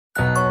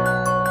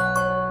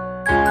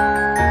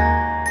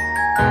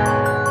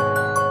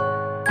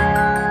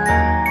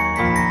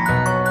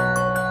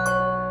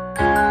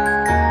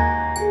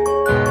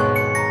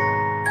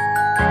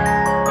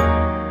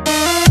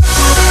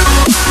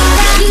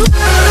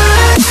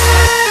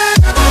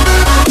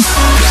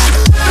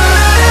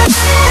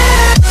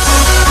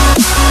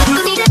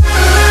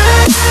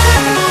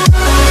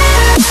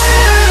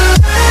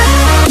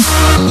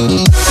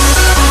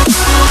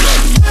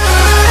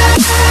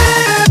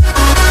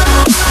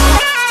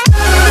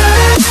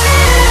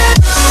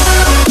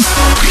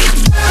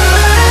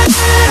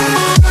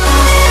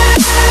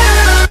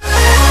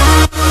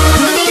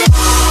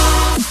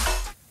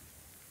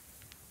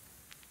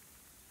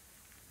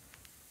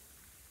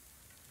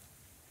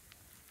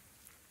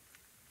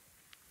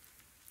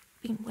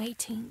been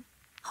waiting,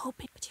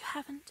 hoping, but you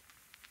haven't.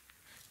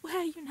 Where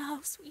are you now,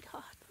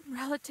 sweetheart, from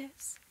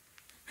relatives?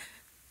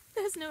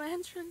 There's no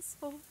entrance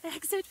or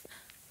exit from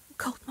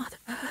cold Mother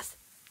Earth.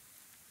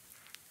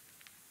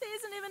 There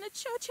isn't even a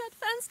churchyard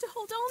fence to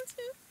hold on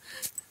to.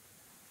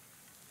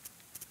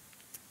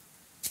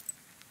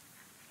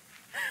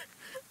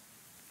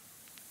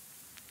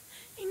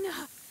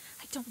 Enough!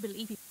 I don't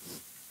believe you.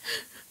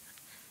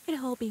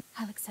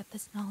 I'll accept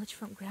this knowledge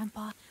from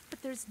Grandpa,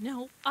 but there's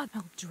no... I'll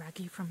drag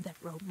you from that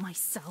rope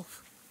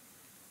myself.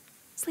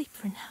 Sleep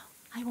for now.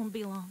 I won't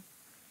be long.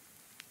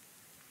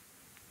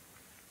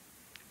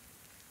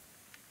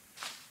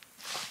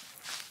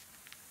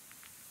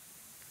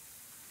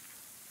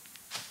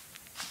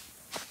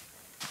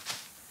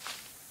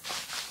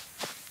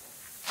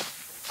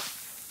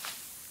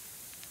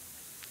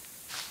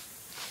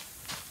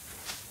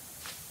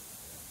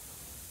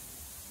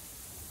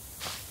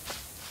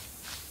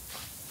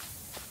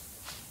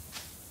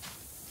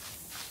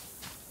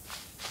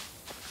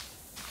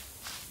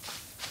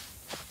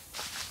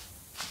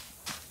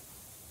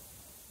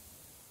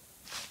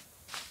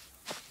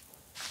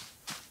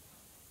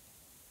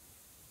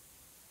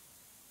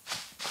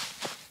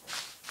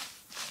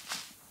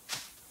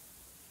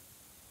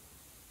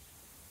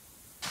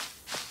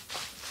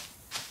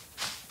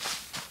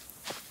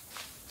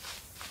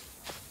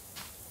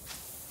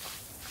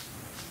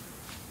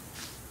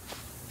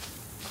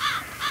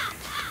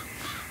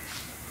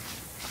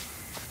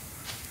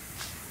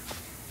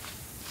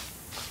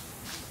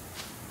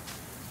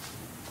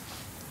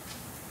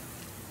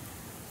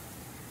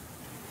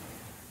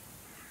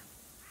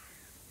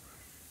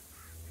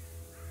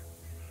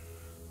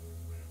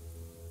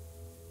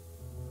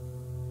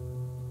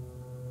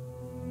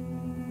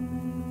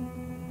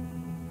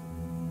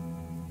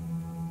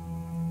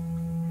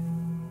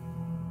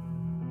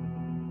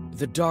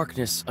 The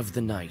darkness of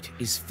the night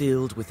is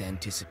filled with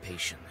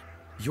anticipation.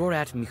 You're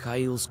at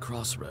Mikhail's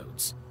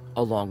crossroads,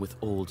 along with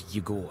old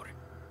Yegor.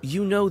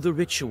 You know the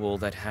ritual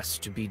that has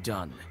to be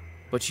done,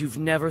 but you've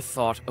never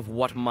thought of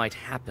what might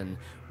happen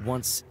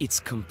once it's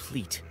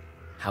complete.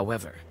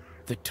 However,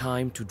 the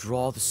time to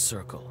draw the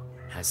circle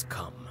has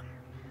come.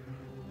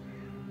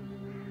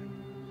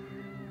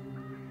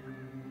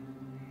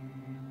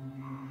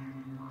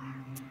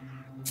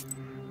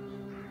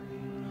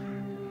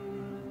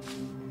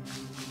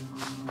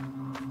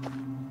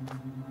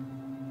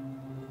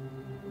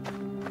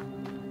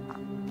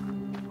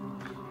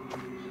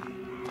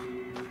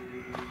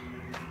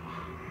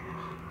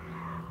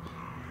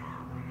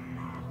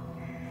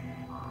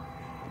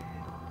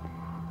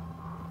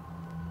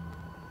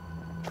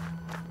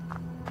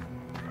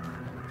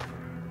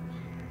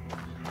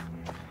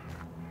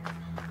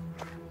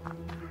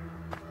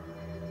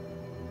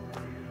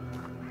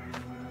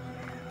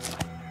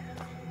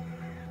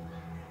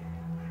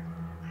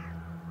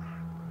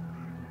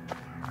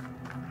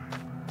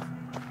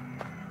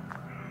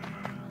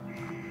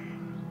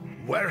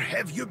 Where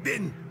have you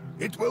been?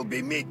 It will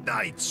be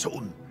midnight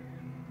soon.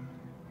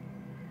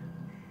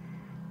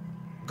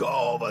 Go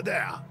over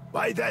there,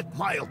 by that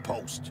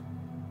milepost.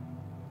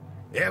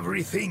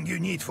 Everything you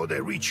need for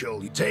the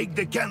ritual, take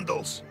the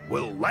candles.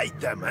 We'll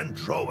light them and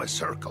draw a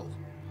circle.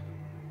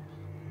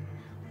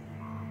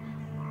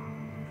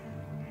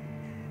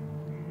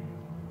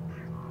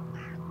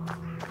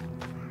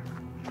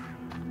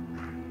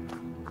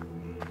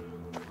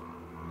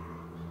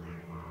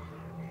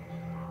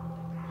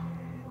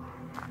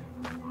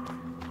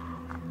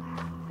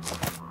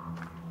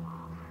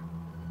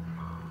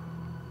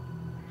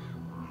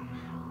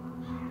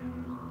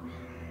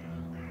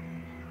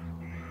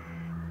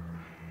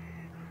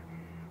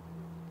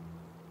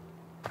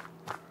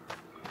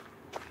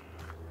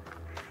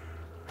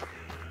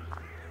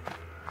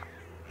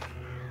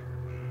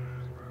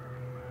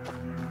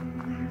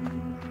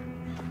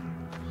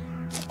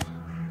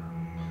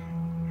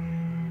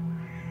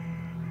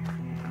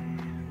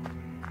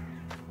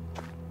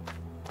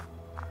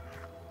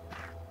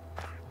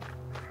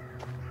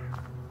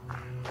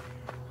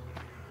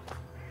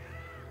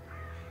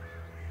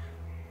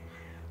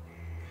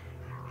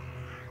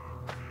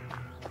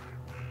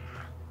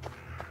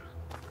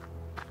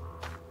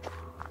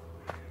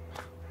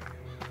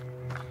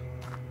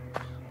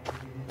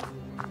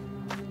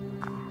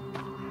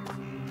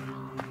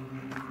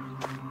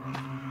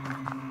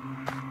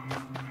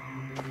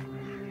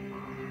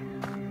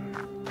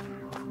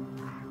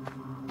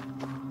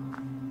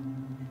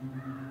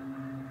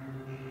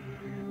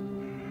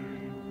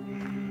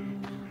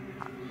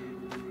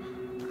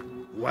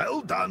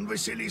 Well done,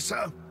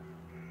 Vasilisa.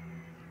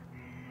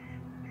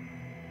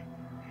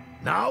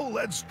 Now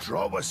let's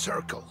draw a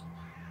circle.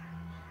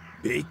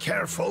 Be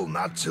careful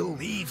not to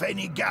leave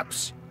any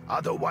gaps,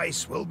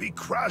 otherwise we'll be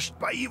crushed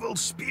by evil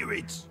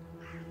spirits.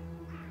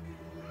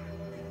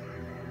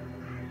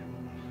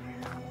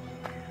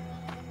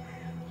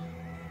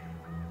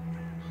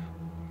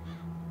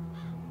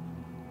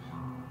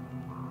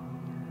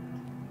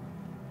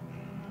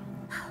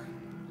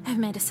 I've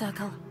made a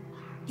circle.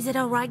 Is it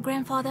all right,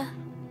 Grandfather?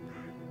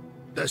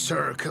 The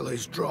circle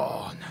is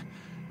drawn.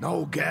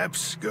 No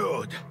gaps,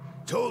 good.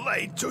 Too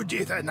late to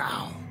dither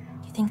now.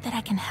 You think that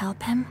I can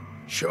help him?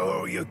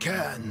 Sure you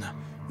can.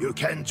 You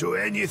can do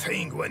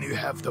anything when you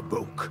have the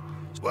book.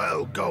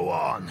 Well, go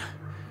on.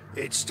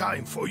 It's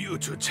time for you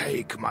to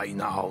take my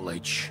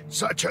knowledge.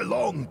 Such a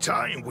long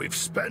time we've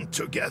spent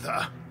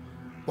together.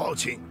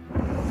 Watching.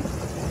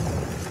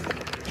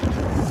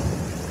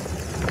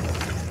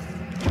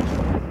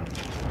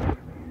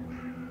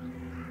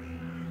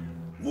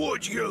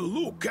 Would you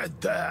look at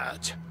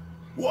that?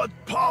 What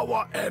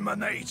power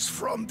emanates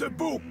from the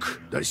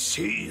book? The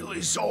seal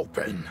is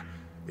open.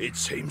 It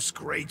seems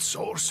great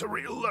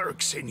sorcery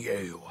lurks in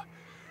you.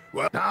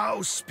 Well,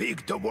 now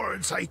speak the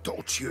words I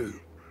taught you.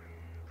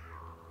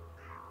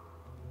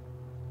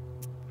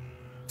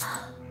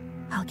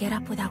 I'll get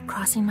up without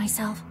crossing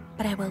myself,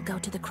 but I will go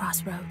to the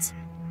crossroads.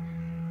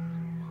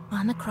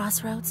 On the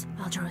crossroads,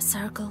 I'll draw a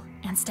circle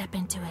and step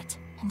into it,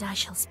 and I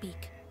shall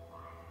speak.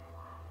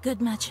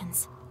 Good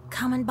merchants,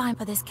 come and buy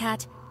for this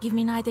cat. Give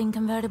me neither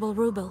inconvertible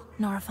ruble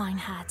nor a fine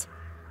hat,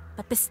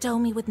 but bestow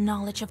me with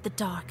knowledge of the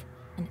dark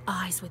and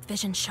eyes with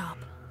vision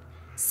sharp.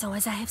 So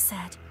as I have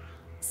said,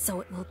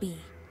 so it will be.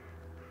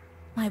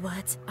 My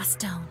words are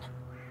stone.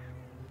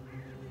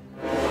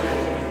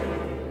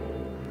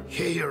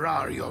 Here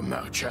are your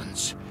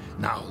merchants.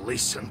 Now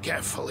listen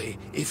carefully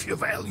if you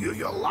value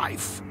your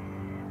life.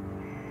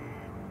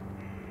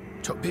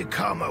 To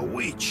become a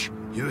witch,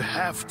 you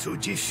have to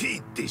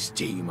defeat this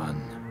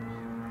demon.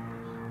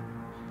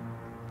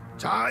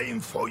 Time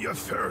for your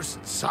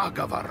first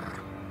Sagavar.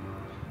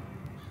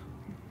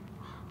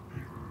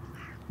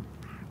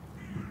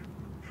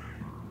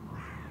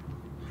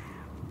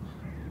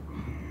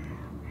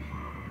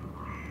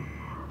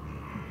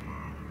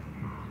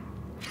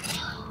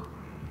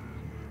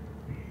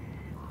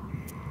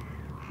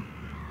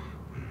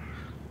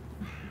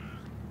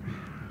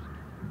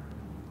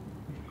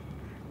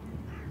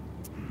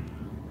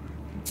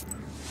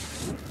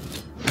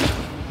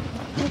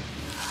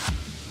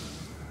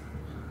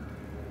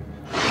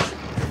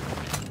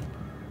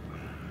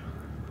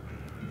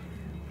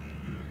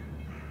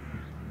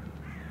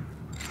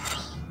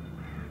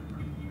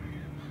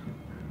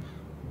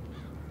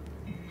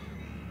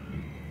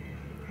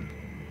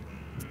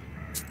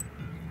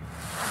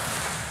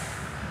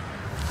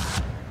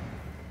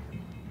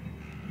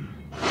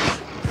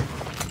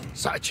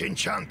 Such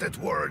enchanted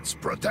words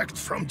protect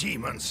from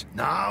demons.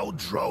 Now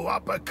draw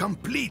up a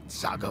complete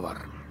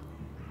Sagavar.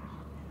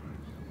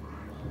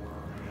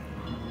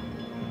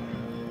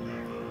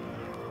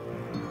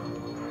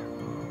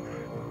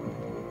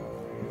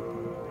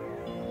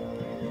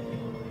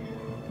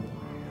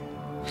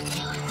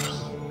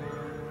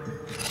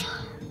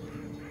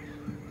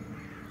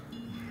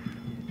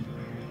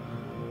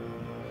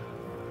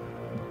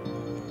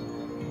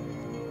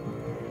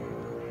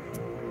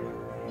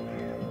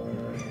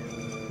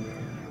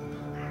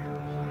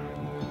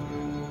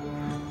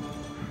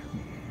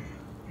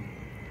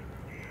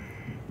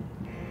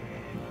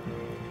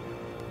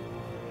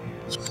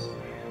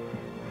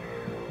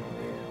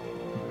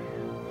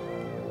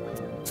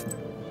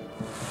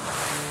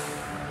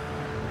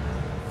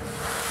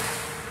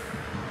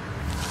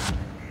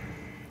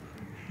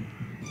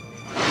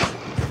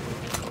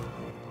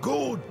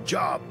 Good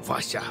job,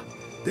 Vasya.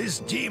 This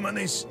demon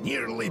is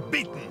nearly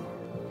beaten.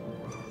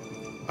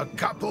 A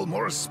couple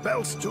more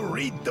spells to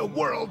rid the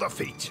world of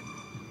it.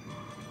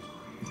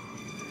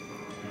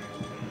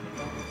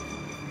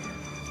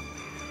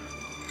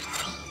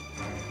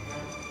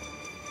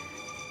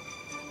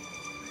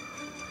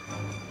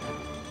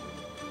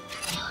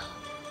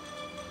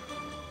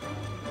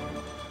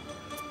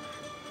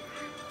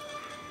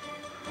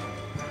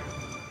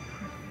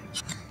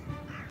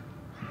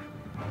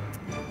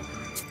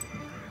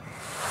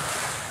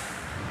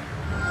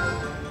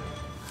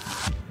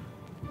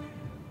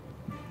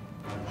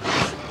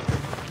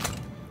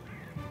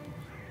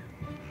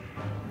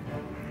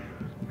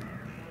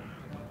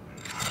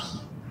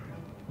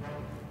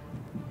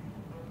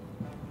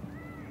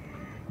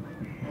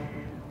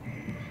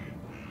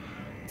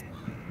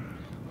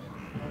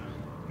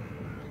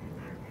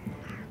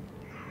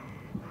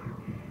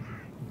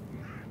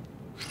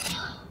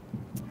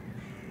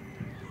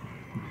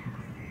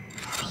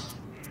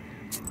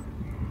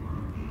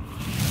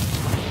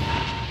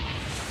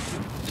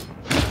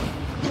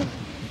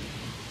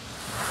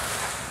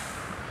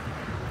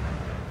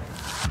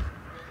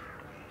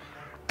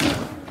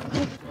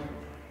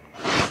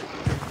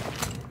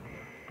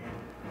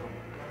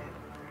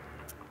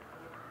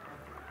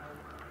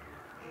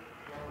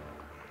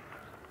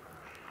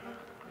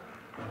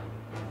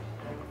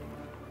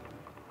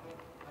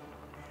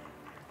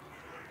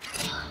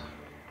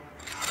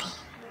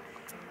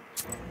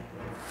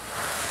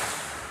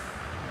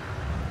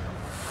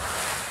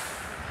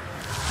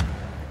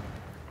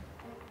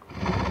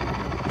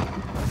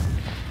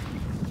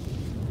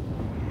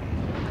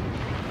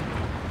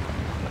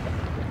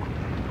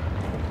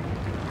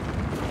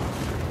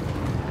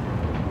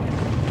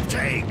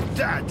 Take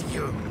that,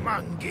 you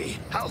mangy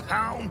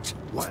hellhound!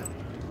 Well...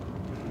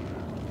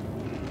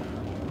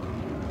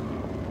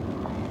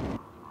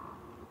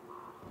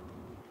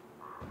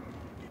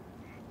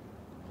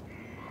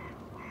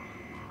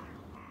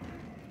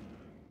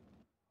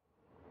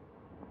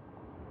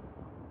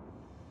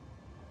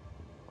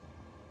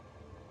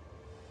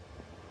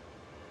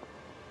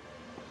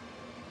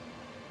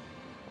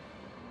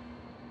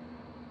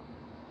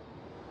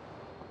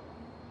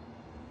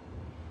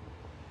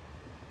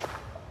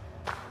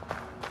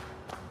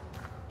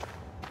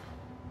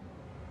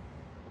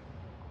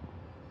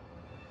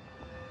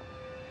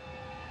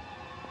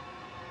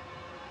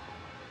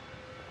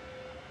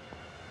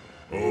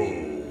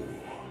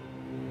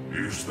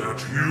 Is that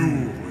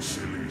you,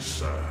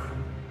 Vasilisa?